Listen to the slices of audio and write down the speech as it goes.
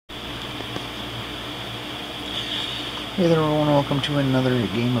Hey there everyone, welcome to another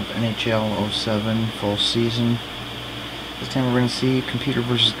game of NHL 07 full season. This time we're going to see computer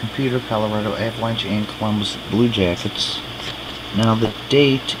versus computer, Colorado Avalanche and Columbus Blue Jackets. Now the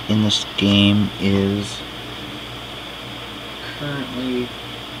date in this game is currently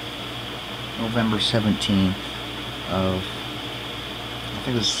November 17th of, I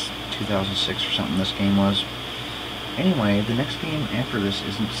think this is 2006 or something this game was. Anyway, the next game after this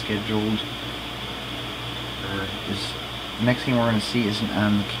isn't scheduled, the next game we're going to see isn't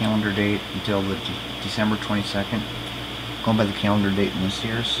on the calendar date until the December 22nd, going by the calendar date in this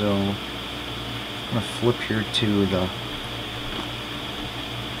year. So I'm going to flip here to the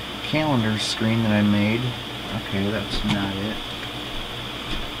calendar screen that I made. Okay, that's not it.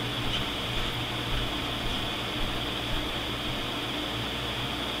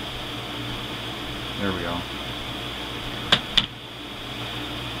 There we go.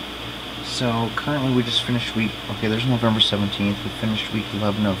 So currently we just finished week, okay, there's November 17th, we finished week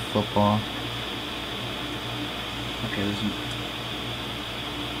 11 of football. Okay, this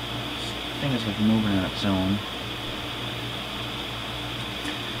thing is like moving on its own.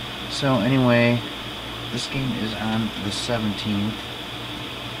 So anyway, this game is on the 17th,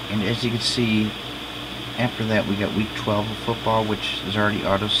 and as you can see, after that we got week 12 of football, which is already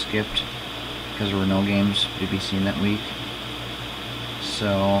auto-skipped because there were no games to be seen that week.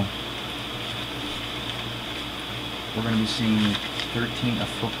 So we're going to be seeing 13 of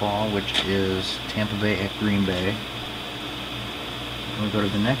football, which is Tampa Bay at Green Bay. When we go to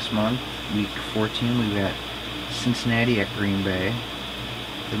the next month, week 14, we've got Cincinnati at Green Bay.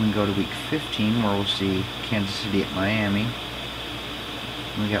 Then we go to week 15, where we'll see Kansas City at Miami.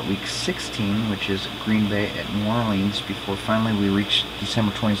 And we got week 16, which is Green Bay at New Orleans, before finally we reach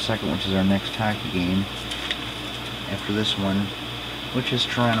December 22nd, which is our next hockey game after this one, which is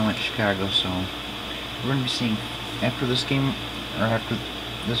Toronto at Chicago. So we're going to be seeing, after this game, or after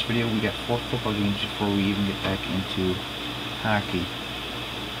this video, we got 4 football games before we even get back into hockey.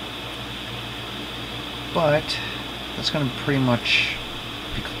 But that's going to pretty much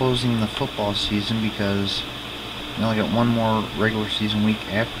be closing the football season, because we only got one more regular season week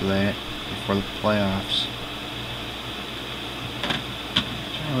after that before the playoffs.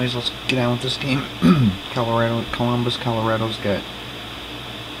 So anyways, let's get on with this game. Colorado's got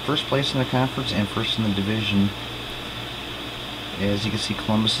first place in the conference and first in the division. As you can see,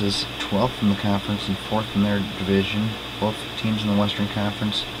 Columbus is 12th in the conference and 4th in their division. Both teams in the Western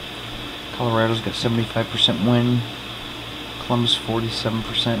Conference. Colorado's got 75% win. Columbus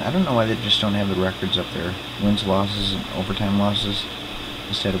 47%. I don't know why they just don't have the records up there. Wins, losses, and overtime losses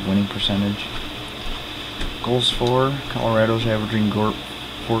instead of winning percentage. Goals for, Colorado's averaging 4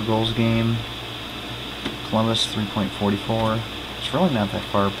 goals a game. Columbus 3.44. It's really not that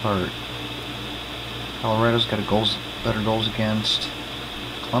far apart. Colorado's got better goals against.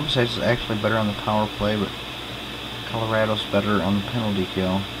 Columbus is actually better on the power play, but Colorado's better on the penalty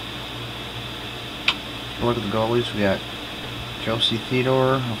kill. Look at the goalies. We got Josie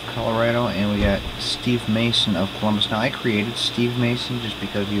Theodore of Colorado, and we got Steve Mason of Columbus. Now, I created Steve Mason just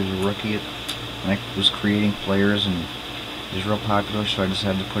because he was a rookie when I was creating players, and he's real popular, so I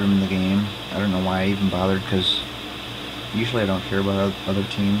decided to put him in the game. I don't know why I even bothered, because usually I don't care about other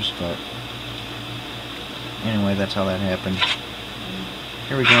teams, but anyway, that's how that happened.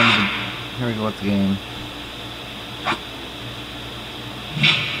 Here we go with the game.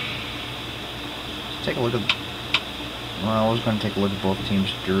 Let's take a look at. Well, I was going to take a look at both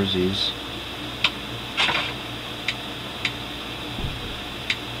teams' jerseys.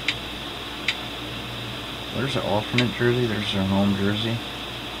 There's an alternate jersey. There's their home jersey.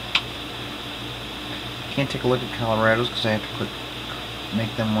 Can't take a look at Colorado's because I have to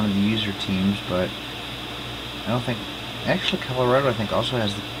make them one of the user teams, but I don't think. Actually, Colorado, I think, also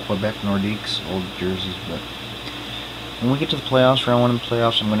has the Quebec Nordiques old jerseys, but when we get to the playoffs, round 1 of the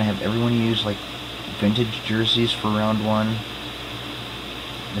playoffs, I'm going to have everyone use, like, vintage jerseys for round 1,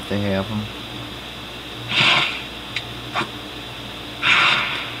 if they have them.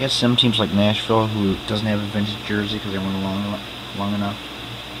 You have some teams like Nashville who doesn't have a vintage jersey because they went long enough.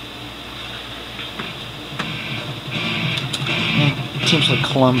 And teams like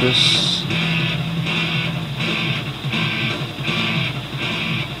Columbus.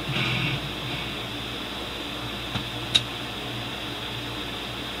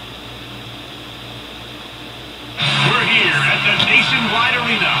 Nationwide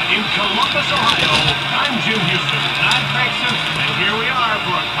Arena in Columbus, Ohio. I'm Jim Houston. And I'm Reg Season-Col. And here we are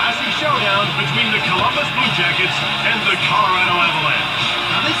for a classic showdown between the Columbus Blue Jackets and the Colorado Avalanche.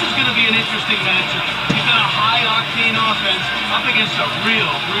 Now this is going to be a an interesting matchup. He's got a high-octane offense up against a real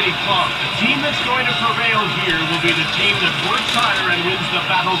gritty club. The team that's going to prevail here will be the team that works harder and wins the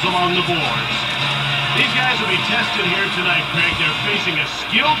battles along the boards. These guys will be tested here tonight, Craig. They're facing a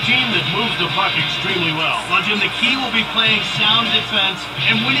skilled team that moves the puck extremely well. Well, Jim, the key will be playing sound defense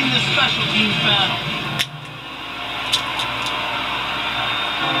and winning the special teams battle.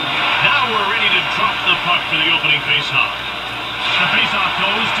 Now we're ready to drop the puck for the opening faceoff. The faceoff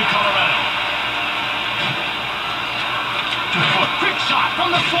goes to Colorado. To foot. Quick shot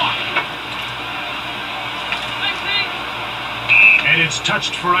from the slot. And it's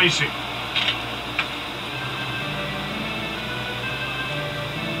touched for icing.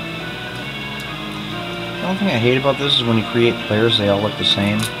 The only thing I hate about this is when you create players, they all look the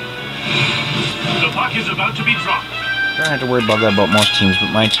same. The puck is about to be dropped. I don't have to worry about that about most teams, but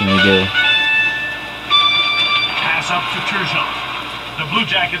my team we do. Pass up to Turgeon. The Blue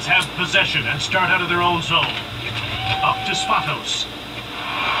Jackets have possession and start out of their own zone. Up to Spatos.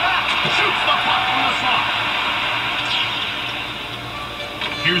 Shoots the puck from the slot.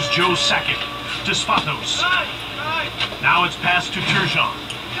 Here's Joe Sakic to Spatos. Now it's passed to Turgeon.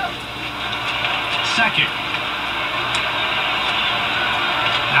 Sakic.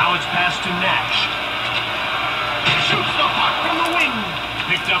 Now it's passed to Nash. Shoots the puck from the wing.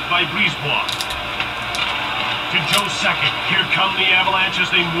 Picked up by Brisebois. To Joe Sakic. Here come the Avalanche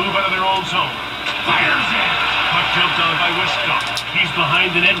as they move out of their own zone. Fires it. Puck jumped on by Westcott. He's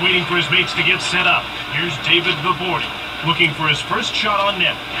behind the net waiting for his mates to get set up. Here's David Vibordi looking for his first shot on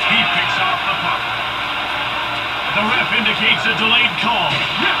net. He picks off the puck. The ref indicates a delayed call.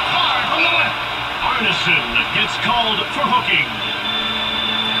 Ripped hard from the left. Arneson gets called for hooking.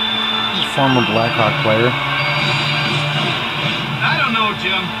 He's a former Blackhawk player. I don't know,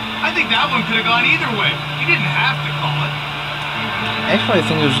 Jim. I think that one could have gone either way. He didn't have to call it. Actually, I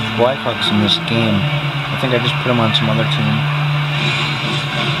think it was the Blackhawks in this game. I think I just put him on some other team.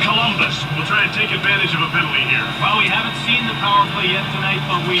 Columbus will try and take advantage of a penalty here. Well, we haven't seen the power play yet tonight,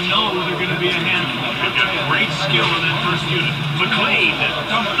 but we know they're going to be a handful. They've got great skill in that first unit. McLean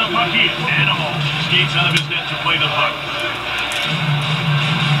dumps the puck in. Animal skates out of his net to play the puck.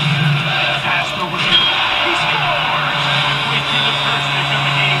 Passed over to... He scores! Halfway through the first, they've got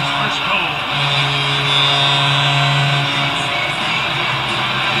the game's first goal.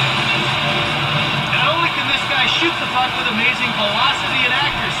 Not only can this guy shoot the puck with amazing velocity and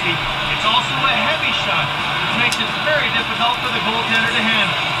accuracy, it's also a heavy shot, which makes it very difficult for the goaltender to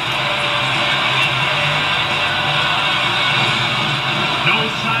handle. No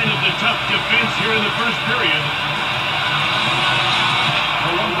sign of the tough defense here in the first period.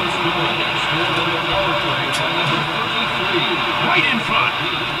 Columbus scored on the power play by number 33. Right in front.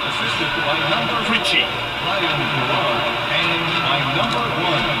 Assisted by number Fritchie. Ryan Gerard and by number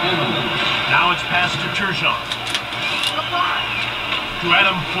 1 Emily. Now it's passed to Turgeon. To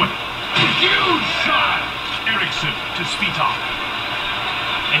Adam Foote. Huge shot! Eriksson to Spivak.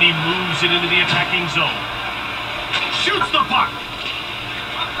 And he moves it into the attacking zone. Shoots the puck.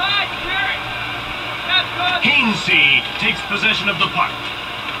 Hainsey takes possession of the puck.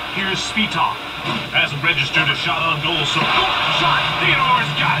 Here's Spivak. Hasn't registered a shot on goal, so shot.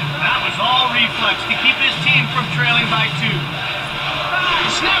 Theodore's got it. That was all reflex to keep his team from trailing by 2.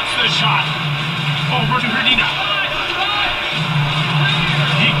 Snaps the shot. Over to Hrdina.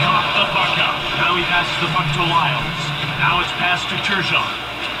 He caught the puck up. Now he passes the puck to Lyles. Now it's passed to Turgeon.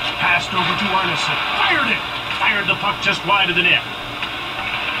 Passed over to Arneson. Fired it. Fired the puck just wide of the net.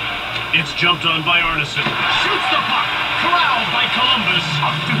 It's jumped on by Arneson. Shoots the puck. Corralled by Columbus.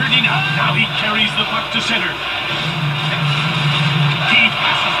 Up to Hrdina. Now he carries the puck to center. He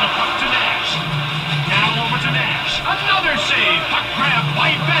passes the puck to Nash. Now over to Nash. Another save. Puck grabbed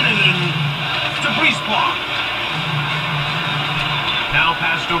by Beninen. To Brisebois. Now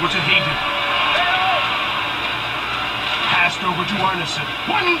passed over to Hayden. Passed over to Arneson.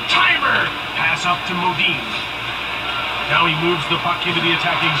 One-timer! Pass up to Modine. Now he moves the puck into the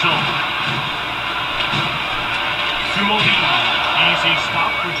attacking zone. To Modine. Easy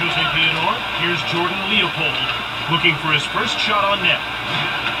stop for Jose Theodore. Here's Jordan Leopold, looking for his first shot on net.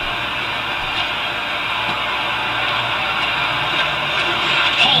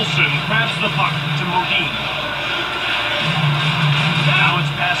 Paulson grabs the puck to Modine. Now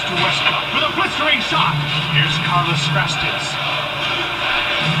it's passed to Westcott with a blistering shot. Here's Carlos Krastis.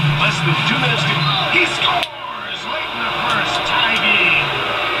 Less than 2 minutes to... He scores late in the first, tie game.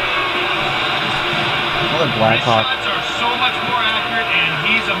 Another Blackhawk. His shots are so much more accurate, and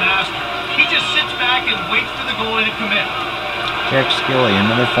he's a master. He just sits back and waits for the goalie to commit. Jack Skilly,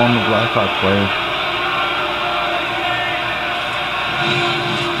 another former Blackhawk player.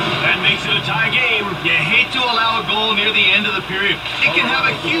 to allow a goal near the end of the period. It can have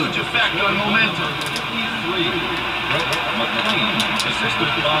a huge effect on momentum. 53. McLean assisted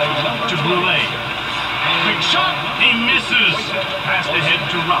by To Brule. Big shot. He misses. Passed ahead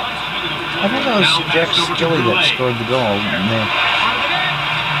to Rupp. I think that was Now Jack passed over to Skilly that Brule. scored the goal. And they,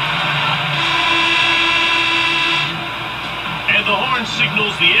 And the horn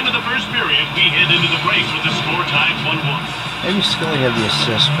signals the end of the first period. We head into the break with the score tied 1-1. maybe Skilly had the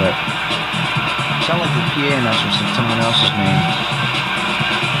assist, but it sounded like the PA announcer said someone else's name.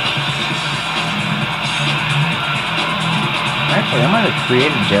 Actually, I might have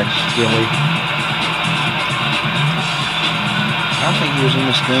created Jack Skilly. I don't think he was in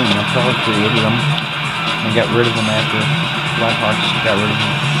this game. I probably created him and got rid of him after Blackhawks got rid of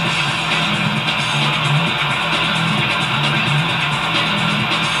him.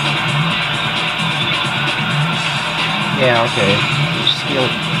 Yeah, okay.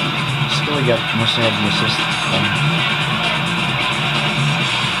 Skilly must have the assist.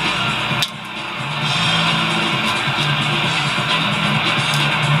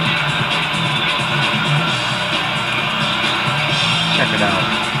 Check it out.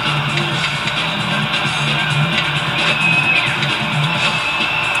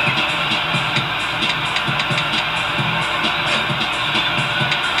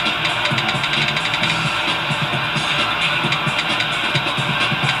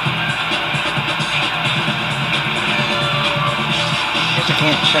 I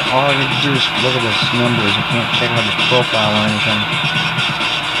can't check, all I need to do is look at his numbers. I can't check out his profile or anything.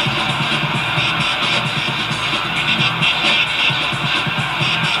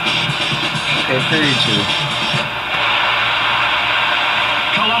 Okay, period 2.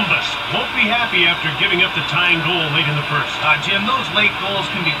 Columbus won't be happy after giving up the tying goal late in the first. Jim, those late goals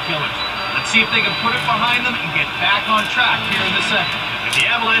can be killers. Let's see if they can put it behind them and get back on track here in the second. And the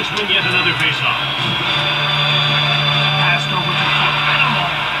Avalanche win yet another faceoff. Passed over to Cook. Animal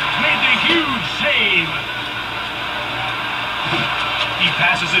made the huge save. He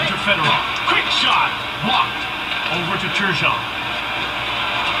passes it to Fedorov. Quick shot. Blocked. Over to Turgeon.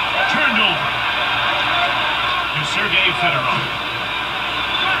 Turned over to Sergei Fedorov.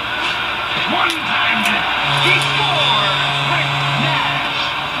 One-timed it. He scores. Rick Nash.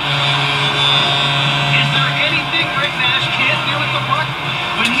 Is there anything Rick Nash can't do with the puck?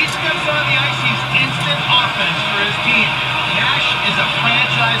 When he steps on the ice, he's instant offense for his team. Nash is a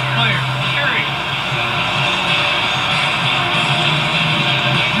franchise player, period.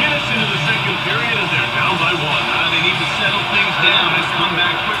 Minutes into the second period, and they're down by 1. They need to settle things down and come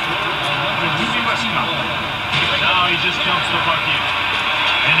back quickly. Now he just dumps the puck in.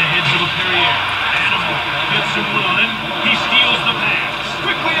 And ahead to Perrier. Animal gets some line. He steals the pass.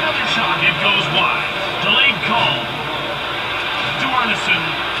 Quickly another shot. It goes wide. Delayed call. To Arneson.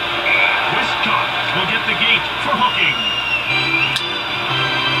 Westcott will get the gate for hooking.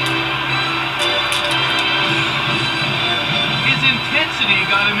 His intensity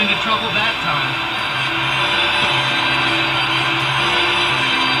got him into trouble that time.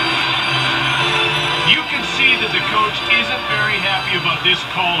 You can see that the coach isn't very happy about this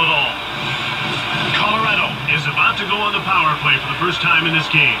call at all. Colorado is about to go on the power play for the first time in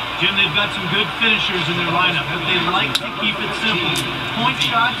this game. Jim, they've got some good finishers in their lineup, but they like to keep it simple. Point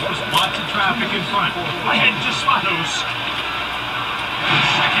shots with lots of traffic in front. Ahead to Svatos.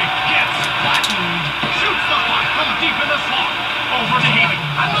 Second gets flattened. Shoots the puck from deep in the slot. Over to Healy.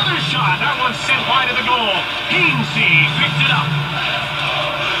 Another shot. That one's sent wide of the goal. Hainsey picked it up.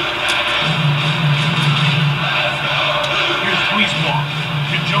 Here's Brisebois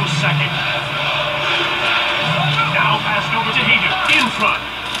to Joe second. Now passed over to Haydu. In front.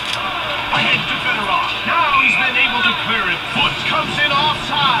 Ahead to Fedorov. Now he's been able to clear it. Foot comes in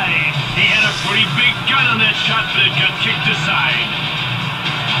offside. He had a pretty big gun on that shot, but it got kicked aside.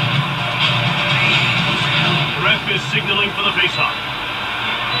 Ref is signaling for the faceoff.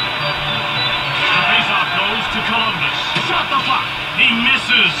 The faceoff goes to Columbus. Shot the puck. He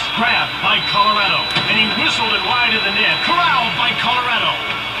misses. Grabbed by Colorado. And he whistled it wide of the net. Corralled by Colorado.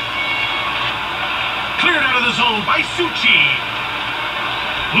 Cleared out of the zone by Suchi.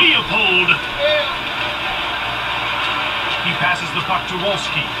 Leopold. He passes the puck to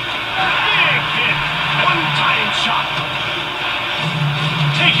Wolski. Big hit. One-time shot.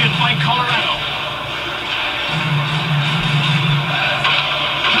 Taken by Colorado.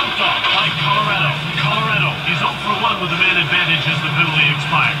 Jumped off by Colorado. Colorado is 0 for 1 with the man advantage as the penalty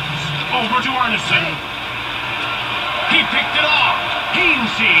expires. Over to Arneson. He picked it off.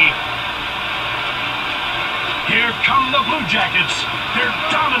 Hainsey. Here come the Blue Jackets. They're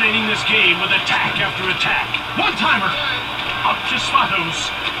dominating this game with attack after attack. One-timer. Up to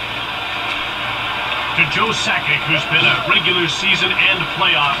Svatos. To Joe Sakic, who's been a regular season and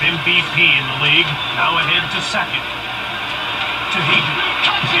playoff MVP in the league. Now ahead to Sakic. To Hayden.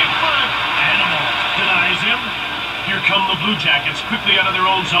 Touch in front. Animal denies him. Here come the Blue Jackets quickly out of their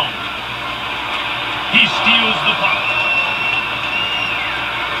own zone. He steals the puck.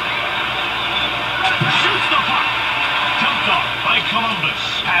 Shoots the puck. Jumped off by Columbus.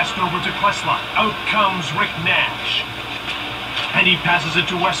 Passed over to Klesla. Out comes Rick Nash. And he passes it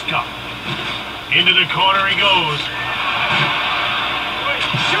to Westcott. Into the corner he goes.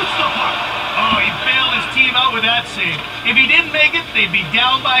 Shoots the puck. Oh, he bailed his team out with that save. If he didn't make it, they'd be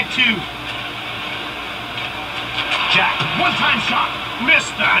down by 2. Jack, one-time shot.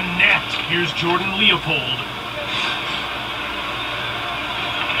 Missed the net. Here's Jordan Leopold.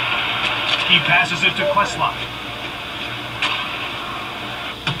 He passes it to Klesla.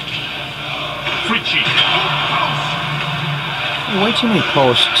 Fritchie. Post. Way too many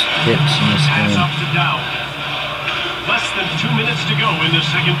post hits in this Pass game. up to Dowd. Less than 2 minutes to go in the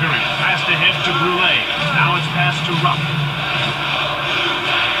second period. Passed ahead to Brule. Now it's passed to Rupp.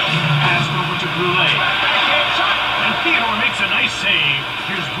 Passed over to Brule. And Theodore makes a nice save.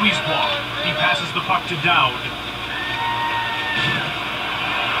 Here's Brisebois. He passes the puck to Dowd.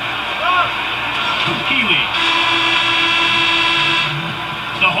 Healy.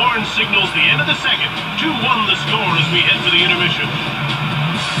 The horn signals the end of the second. 2-1 the score as we head for the intermission.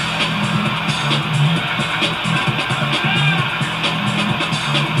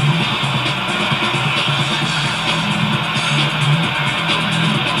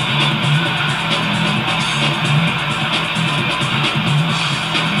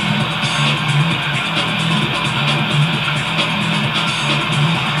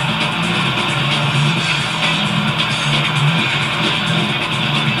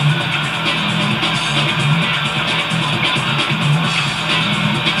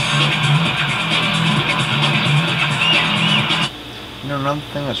 Another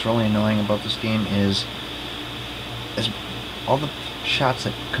thing that's really annoying about this game is all the shots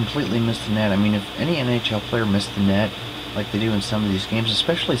that completely miss the net. I mean, if any NHL player missed the net, like they do in some of these games,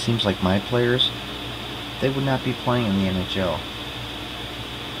 especially seems like my players, they would not be playing in the NHL.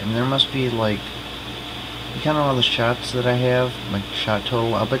 I mean, there must be like, you count all the shots that I have, my shot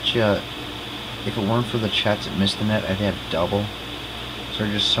total, I'll bet you, if it weren't for the shots that missed the net, I'd have double. So there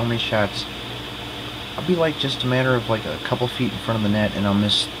are just so many shots. I'll be like just a matter of like a couple feet in front of the net and I'll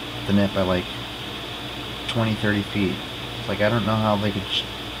miss the net by like 20-30 feet. It's like I don't know how they could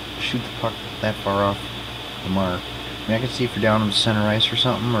shoot the puck that far off the mark. I mean, I could see if you're down on the center ice or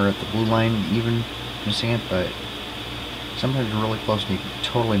something, or at the blue line even missing it, but sometimes you're really close and you can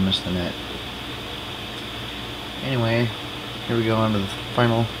totally miss the net. Anyway, here we go on to the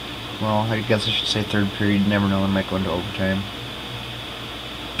final, well, I guess I should say third period. Never know, it might go into overtime.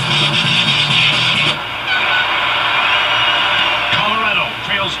 Colorado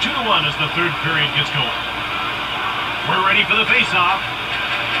trails 2-1 as the third period gets going. We're ready for the face-off.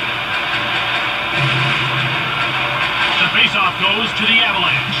 The face-off goes to the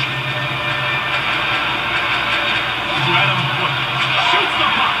Avalanche. Adam Wood shoots the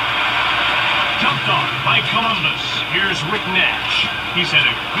puck. Jumped off by Columbus. Here's Rick Nash. He's had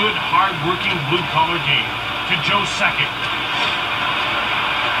a good, hard-working blue-collar game. To Joe Sakic.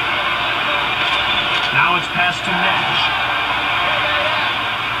 Now it's passed to Nash.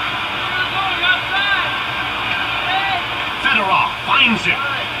 Fedorov finds it.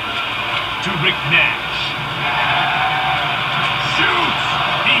 To Rick Nash. Shoots!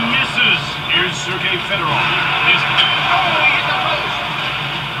 He misses. Here's Sergei Fedorov. He hit the post.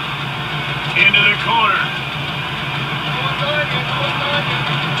 Into the corner.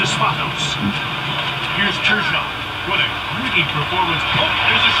 To Spatos. Here's Turgeon. What a gritty performance. Oh,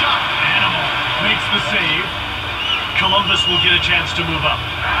 there's a shot. Animal makes the save. Columbus will get a chance to move up.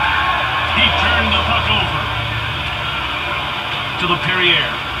 He turned the puck over. To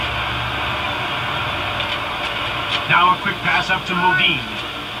LaPerriere. Now a quick pass up to Modine.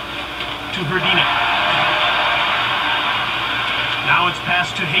 To Hrdina. Now it's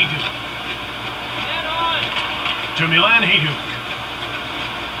passed to Hayduk. To Milan Hayduk.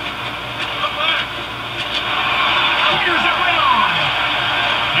 Here's it right on.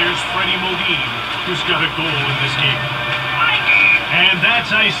 Here's Freddie Modine, who's got a goal in this game. And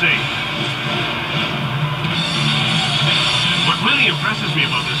that's icing. What really impresses me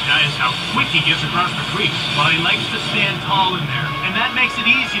about this guy is how quick he gets across the crease. Well, he likes to stand tall in there, and that makes it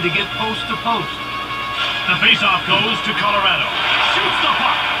easy to get post to post. The faceoff goes to Colorado. Shoots the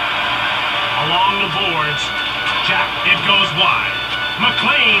puck. Along the boards. Jack, it goes wide.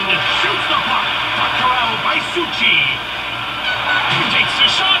 McLean shoots the puck. Puck corralled by Suchi. Takes a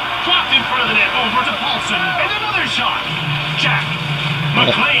shot, blocked in front of the net, over to Paulson, and another shot. Jack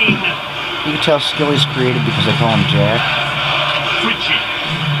McLean. You can tell Skilly's creative because they call him Jack. Ritchie.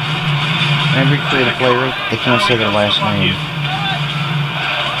 Every creative player, they can't say their last name.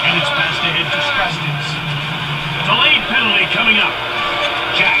 And it's passed ahead to Strastitz. Delayed penalty coming up.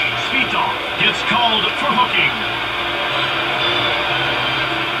 Jack Svitov gets called for hooking.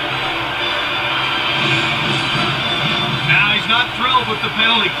 Now, he's not thrilled with the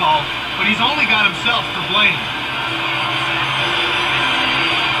penalty call, but he's only got himself to blame.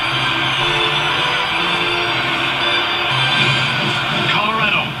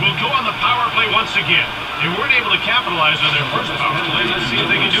 Colorado will go on the power play once again. They weren't able to capitalize on their first power play. Let's see if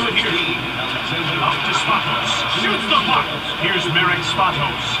they can do it here. Up to Spatos. Shoots the puck. Here's Marek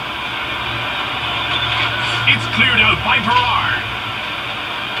Spatos. It's cleared out by Berard.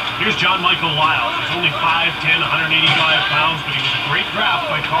 Here's John Michael Lyles. He's only 5'10", 185 pounds, but he was a great draft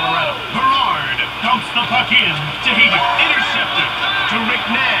by Colorado. Berard dumps the puck in to Hayden. Intercepted to Rick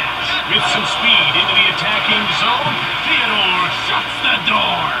Nash. With some speed into the attacking zone. Theodore shuts the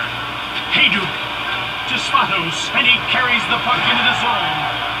door. Hayden to Spatos, and he carries the puck into the zone.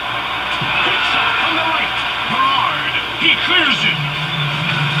 Good shot from the right. Berard, he clears it.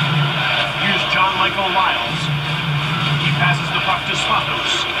 Here's John Michael Lyles. He passes the puck to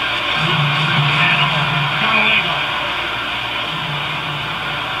Spatos. Animal, got a leg on it.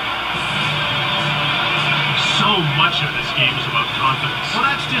 So much of this game is about confidence. Well,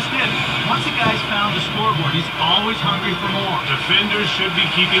 that's just it. Once a guy's found the scoreboard, he's always hungry for more. Defenders should be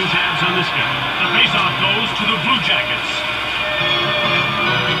keeping tabs on this guy. The faceoff goes to the Blue Jackets.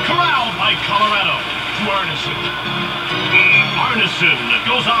 Corralled by Colorado to Arneson. Arneson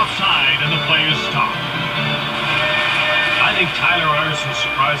goes offside and the play is stopped. I think Tyler Arneson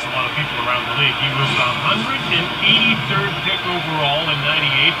surprised a lot of people around the league. He was the 183rd pick overall in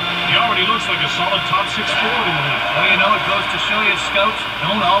 '98. He already looks like a solid top 6 forward in the league. Well, you know, it goes to show you scouts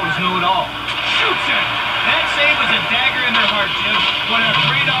don't always know it all. Shoots it! That save was a dagger in their heart, Jim. What a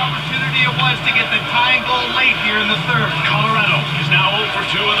great opportunity it was to get the tying goal late here in the third. Colorado is now 0 for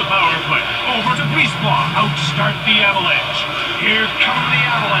 2 on the power play. Over to Brisebois. Outstart the Avalanche. Here come the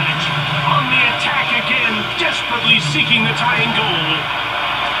Avalanche. On the attack again, desperately seeking the tying goal.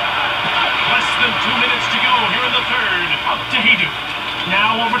 Less than 2 minutes to go here in the third. Up to Hayduk.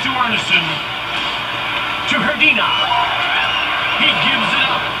 Now over to Arneson. To Herdina. He gives it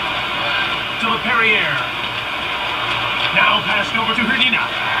up to LePerriere. Now passed over to Herdina.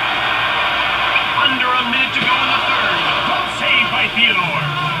 Under a minute to go in the third. Good save by Theodore.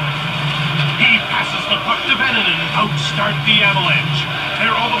 He passes the puck to Beninen. Outstart the Avalanche.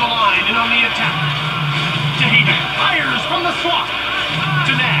 They're over the line and on the attack. David fires from the slot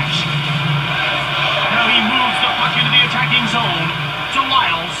to Nash. Now he moves the puck into the attacking zone to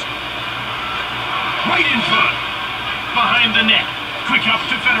Lyles. Right in front. Behind the net. Quick up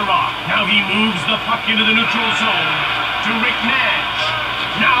to Fedorov. Now he moves the puck into the neutral zone to Rick Nash.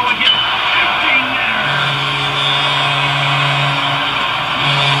 Now again. Empty netter.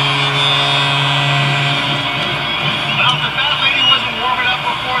 Well, if the fat lady wasn't warming up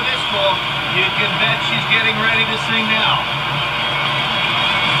before this goal, you can bet she's getting ready to sing now.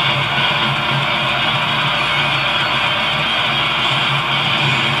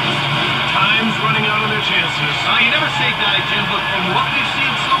 Time's running out on their chances. You never say die, Jim, but from what we've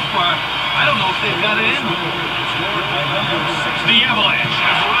seen so far, I don't know if they've got it in them. The Avalanche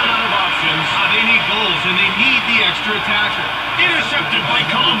have run out of options. They need goals, and they need the extra attacker. Intercepted by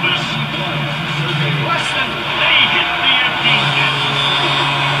Columbus. Less than they hit the empty net.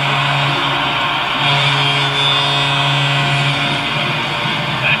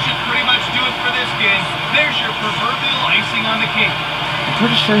 That should pretty much do it for this game. There's your proverbial icing on the cake. I'm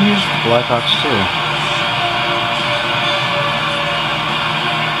pretty sure he used the Blackhawks too.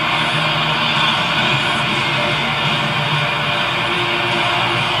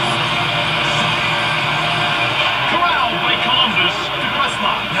 Corralled by Columbus to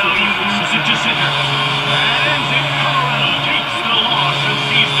Breslau. Now he moves it to center. That ends it. Colorado takes the loss and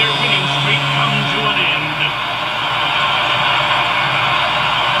sees their winning streak come to an end.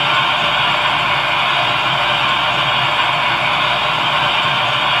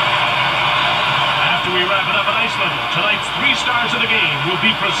 We wrap it up at ice level. Tonight's 3 stars of the game will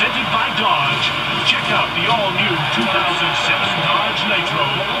be presented by Dodge. Check out the all-new 2007 Dodge Nitro.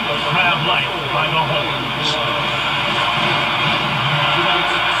 Grab life by the horns.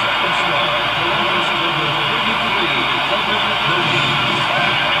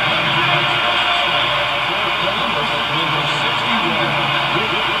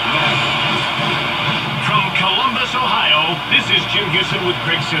 From Columbus, Ohio, this is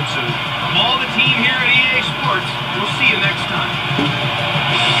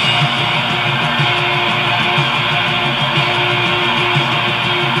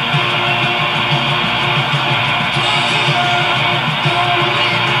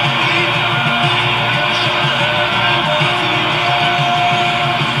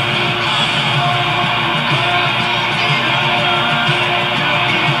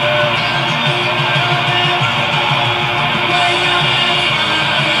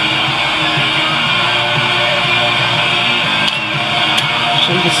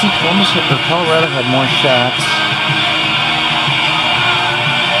So you can see Colorado had more shots.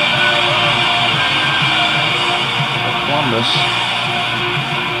 Columbus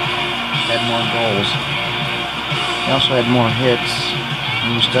had more goals. They also had more hits.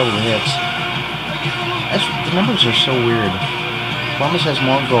 Almost double the hits. The numbers are so weird. Columbus has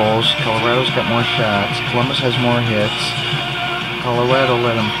more goals. Colorado's got more shots. Columbus has more hits. Colorado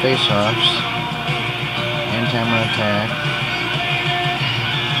led them face-offs and time on attack.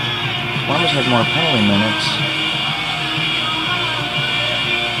 Columbus had more penalty minutes.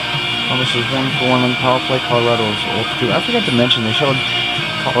 Columbus was 1-for-1 on the power play. Colorado was 0-for-2. I forgot to mention, they showed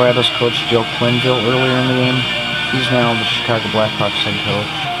Colorado's coach Joe Quenneville earlier in the game. He's now the Chicago Blackhawks head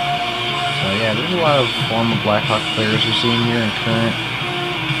coach. So yeah, there's a lot of former Blackhawk players you see in here and current,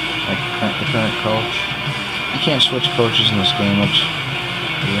 like the current coach. You can't switch coaches in this game, which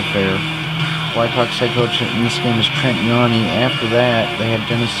isn't fair. Blackhawks head coach in this game is Trent Yawney. After that, they had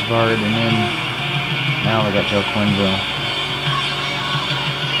Dennis Savard, and then now they got Joe Quenneville.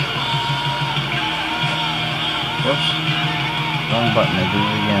 Whoops. Wrong button, I did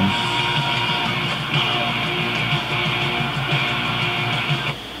it again.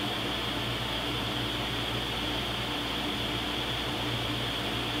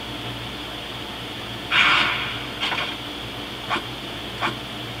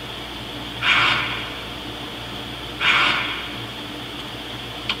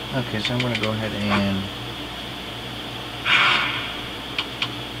 Okay, so I'm going to go ahead and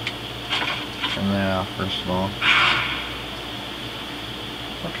turn that off first of all.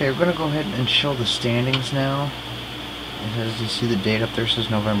 Okay, we're going to go ahead and show the standings now. As you see, the date up there says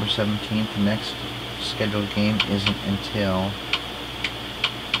November 17th. The next scheduled game isn't until...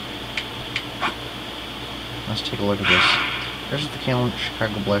 Let's take a look at this. Here's what the calendar,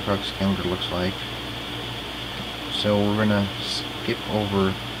 Chicago Blackhawks calendar looks like. So we're going to skip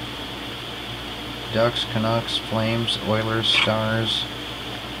over Ducks, Canucks, Flames, Oilers, Stars,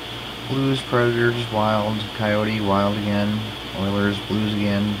 Blues, Predators, Wild, Coyote, Wild again, Oilers, Blues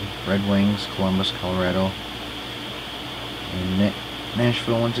again, Red Wings, Columbus, Colorado, and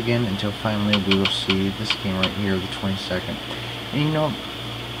Nashville once again, until finally we will see this game right here, the 22nd. And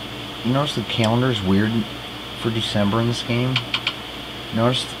you notice the calendar is weird for December in this game.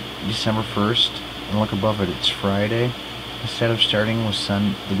 Notice December 1st, and look above it, it's Friday. Instead of starting with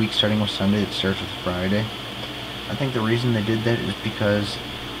the week starting with Sunday, it starts with Friday. I think the reason they did that is because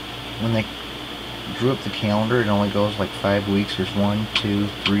when they drew up the calendar, it only goes like 5 weeks. There's 1, 2,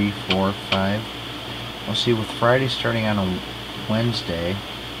 3, 4, 5. Well, see, with Friday starting on a Wednesday,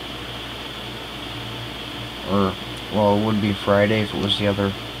 or well, it would be Friday if it was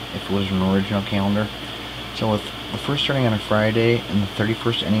an original calendar. So with the first starting on a Friday and the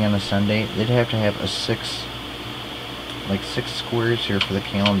 31st ending on a Sunday, they'd have to have a 6 squares here for the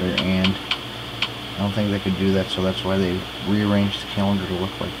calendar, and I don't think they could do that, so that's why they rearranged the calendar to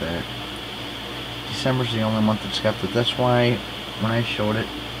look like that. December's the only month that's got that. That's why when I showed it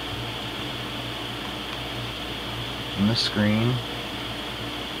on the screen,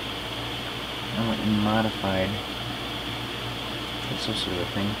 I went and modified. That's so sort of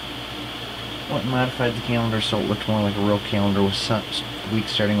thing. I went and modified the calendar so it looked more like a real calendar with the week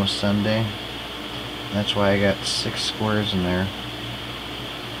starting with Sunday. That's why I got 6 squares in there.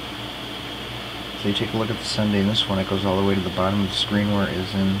 So you take a look at the Sunday in this one, it goes all the way to the bottom of the screen where it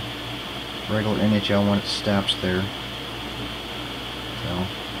is in regular NHL when it stops there. So,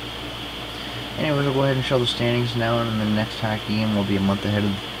 anyways, we'll go ahead and show the standings now, and the next hockey game will be a month ahead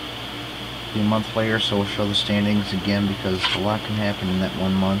of, be a month later, so we'll show the standings again because a lot can happen in that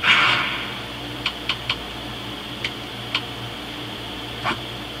 1 month.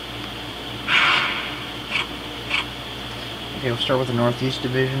 Okay, we'll start with the Northeast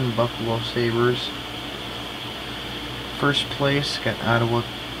Division, Buffalo Sabres. First place, got Ottawa,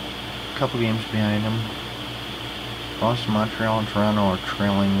 a couple games behind them. Boston, Montreal, and Toronto are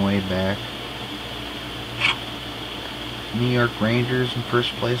trailing way back. New York Rangers in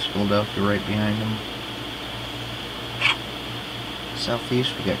first place, Philadelphia right behind them.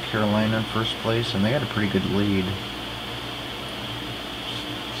 Southeast, we got Carolina in first place, and they got a pretty good lead.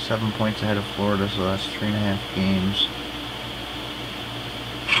 7 points ahead of Florida, so that's 3.5 games.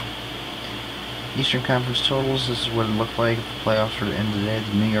 Eastern Conference totals, this is what it looked like if the playoffs were to end today.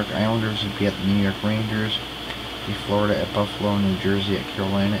 The New York Islanders would be at the New York Rangers, be Florida at Buffalo, New Jersey at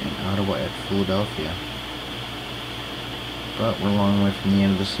Carolina, and Ottawa at Philadelphia. But we're a long way from the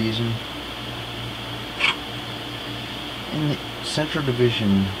end of the season. In the Central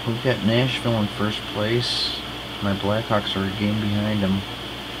Division, we've got Nashville in first place. My Blackhawks are a game behind them.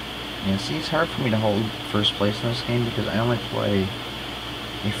 And see, it's hard for me to hold first place in this game because I only play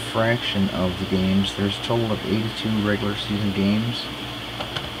a fraction of the games. There's a total of 82 regular season games,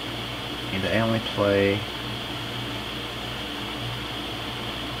 and I only play...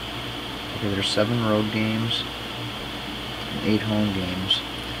 Okay, there's 7 road games and 8 home games.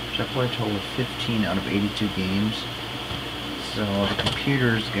 So I play a total of 15 out of 82 games. So the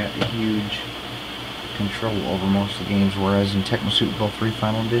computer's got a huge control over most of the games, whereas in Tecmo Super Bowl 3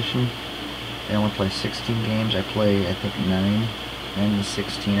 Final Edition, they only play 16 games. I play, I think, 9 of the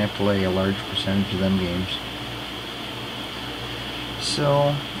 16. I play a large percentage of them games.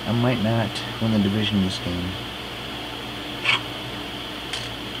 So I might not win the division in this game.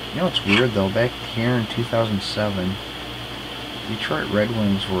 You know what's weird though? Back here in 2007, Detroit Red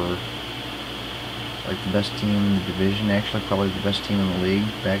Wings were like the best team in the division. Actually, probably the best team in the league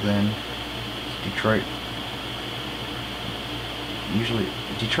back then. Detroit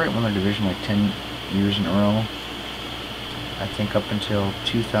won their division like 10 years in a row. I think up until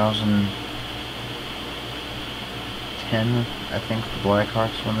 2010, I think the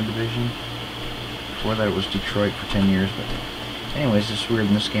Blackhawks won the division. Before that it was Detroit for 10 years, but anyways, it's weird.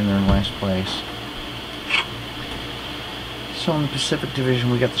 In this game they're in last place. So in the Pacific Division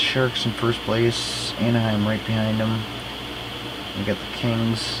we got the Sharks in first place, Anaheim right behind them. We got the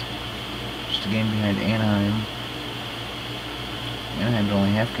Kings just a game behind Anaheim. Anaheim's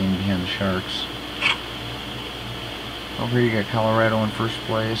only half game behind the Sharks. Over here you got Colorado in first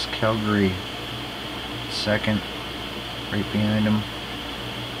place, Calgary second, right behind them.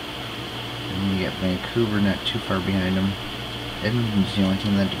 And then you got Vancouver not too far behind them. Edmonton's the only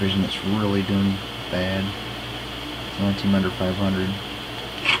team in that division that's really doing bad. It's the only team under 500.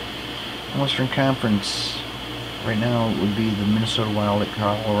 In Western Conference, right now it would be the Minnesota Wild at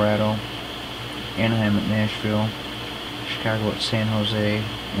Colorado, Anaheim at Nashville, Chicago at San Jose,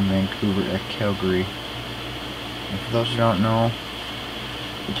 and Vancouver at Calgary. And for those who don't know,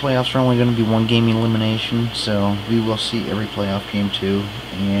 the playoffs are only going to be one game elimination, so we will see every playoff game too.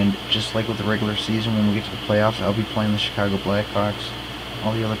 And just like with the regular season, when we get to the playoffs, I'll be playing the Chicago Blackhawks.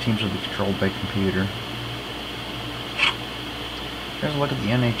 All the other teams will be controlled by computer. Here's a look at the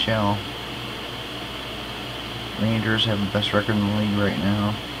NHL. Rangers have the best record in the league right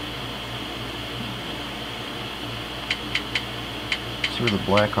now. Let's see where the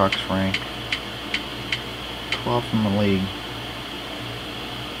Blackhawks rank. 12th in the league.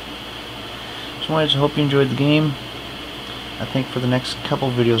 So anyways, I hope you enjoyed the game. I think for the next couple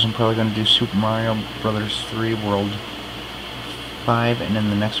videos I'm probably going to do Super Mario Bros. 3 World 5, and then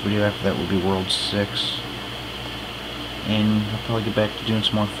the next video after that will be World 6. And I'll probably get back to doing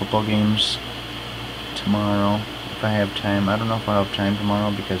some more football games tomorrow if I have time. I don't know if I'll have time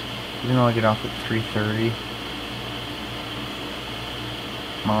tomorrow because even though I get off at 3:30,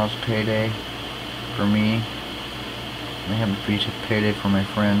 tomorrow's payday for me. I happen to be payday for my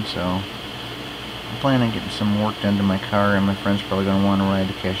friend, so I'm planning on getting some work done to my car, and my friend's probably going to want to ride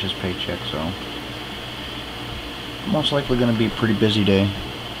to cash his paycheck, so most likely going to be a pretty busy day.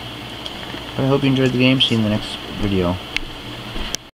 But I hope you enjoyed the game. See you in the next video.